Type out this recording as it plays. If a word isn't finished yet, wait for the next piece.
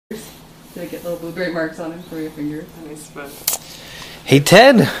Did I get little blueberry marks on him for your fingers? Nice fun. Hey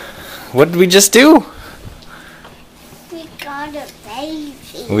Ted, what did we just do? We got a baby.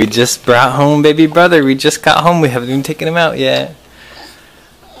 We just brought home baby brother. We just got home. We haven't even taken him out yet.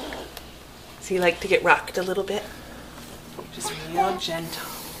 Does he like to get rocked a little bit? Just real gentle.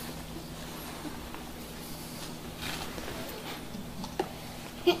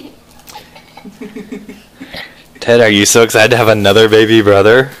 Ted, are you so excited to have another baby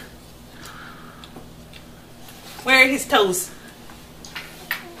brother? Where are his toes?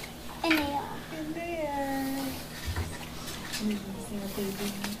 And they are. In there.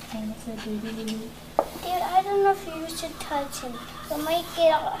 Dude, I don't know if you should touch him. You might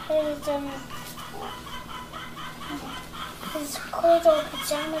get his clothes or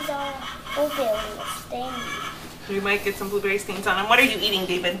pajamas are blueberry stains. We might get some blueberry stains on him. What are you eating,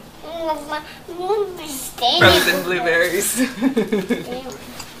 David? Stains. Frozen blueberries.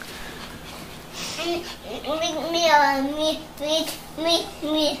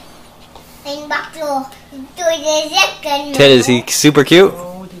 Ted, is he super cute?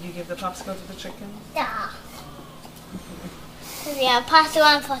 Oh, did you give the popsicle to the chicken? Yeah, pass it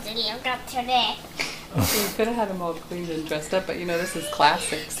on for the little today. So you could have had him all cleaned and dressed up, but you know this is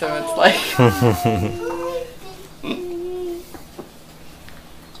classic, so it's like...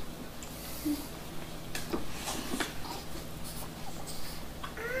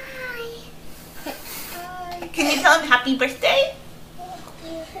 Can you tell him happy birthday?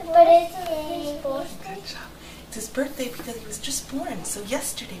 But it's his birthday. Good job. It's his birthday because he was just born, so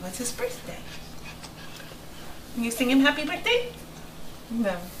yesterday was his birthday. Can you sing him happy birthday?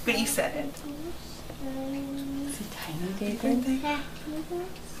 No. But you said it. Is he tiny, David? Birthday.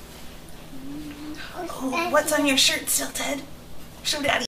 Oh, what's on your shirt still, Ted? Show Daddy.